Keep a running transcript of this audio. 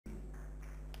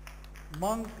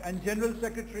Monk and General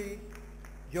Secretary,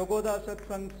 Yogoda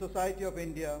Satsanga Society of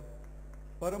India,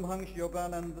 Paramahansa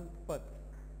Yogananda Pad.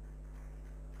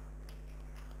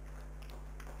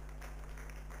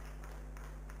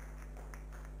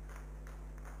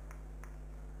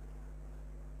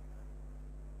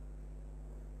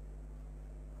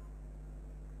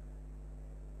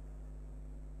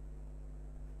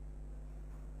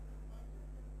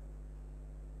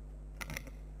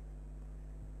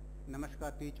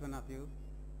 Namaskar to each one of you.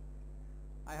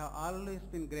 I have always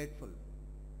been grateful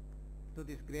to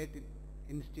this great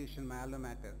institution, my alma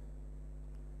mater,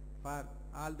 for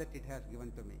all that it has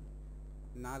given to me.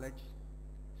 Knowledge,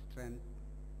 strength,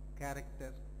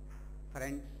 character,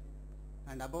 friends,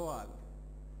 and above all,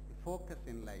 the focus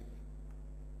in life.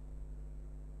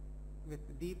 With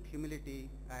deep humility,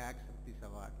 I accept this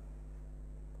award.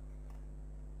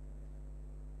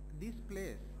 This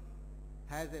place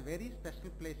has a very special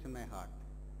place in my heart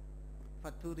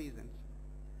for two reasons.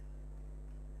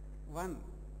 One,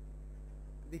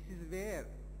 this is where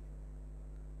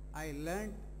I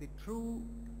learned the true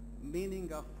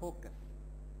meaning of focus.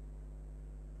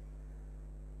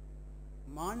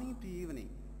 Morning to evening,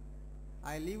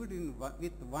 I lived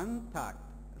with one thought: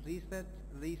 research,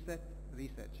 research,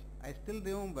 research. I still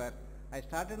remember I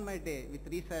started my day with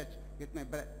research with my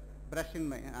brush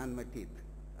on my teeth.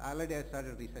 Already I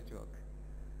started research work.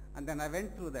 And then I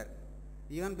went through that.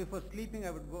 Even before sleeping,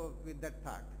 I would go with that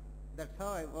thought. That's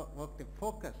how I worked.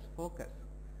 Focus, focus.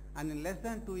 And in less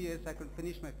than 2 years, I could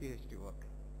finish my PhD work.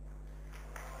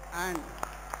 And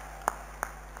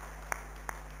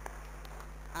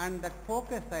that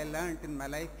focus I learned in my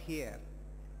life here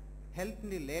helped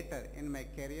me later in my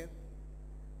career,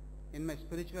 in my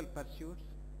spiritual pursuits,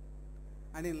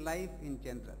 and in life in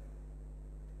general.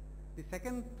 The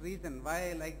second reason why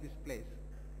I like this place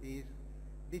is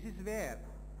this is where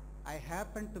I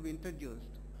happened to be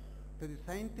introduced to the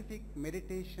scientific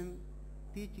meditation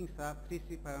teachings of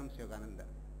Sri Paramahansa Yogananda.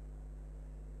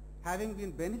 Having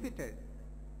been benefited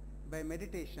by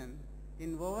meditation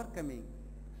in overcoming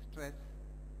stress,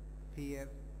 fear,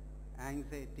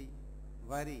 anxiety,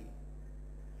 worry,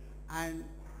 and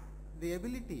the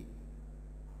ability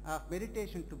of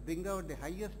meditation to bring out the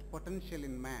highest potential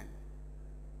in man,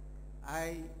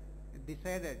 I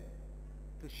decided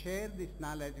to share this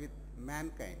knowledge with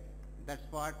mankind. That's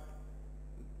what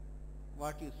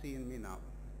you see in me now.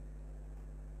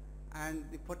 And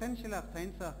the potential of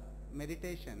science of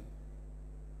meditation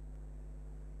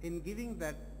in giving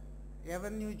that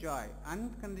ever new joy,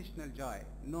 unconditional joy,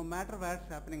 no matter what's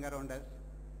happening around us,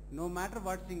 no matter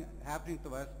what's happening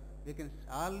to us, we can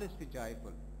always be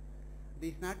joyful.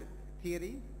 This is not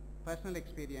theory, personal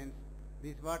experience.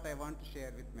 This is what I want to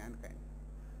share with mankind.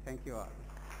 Thank you all.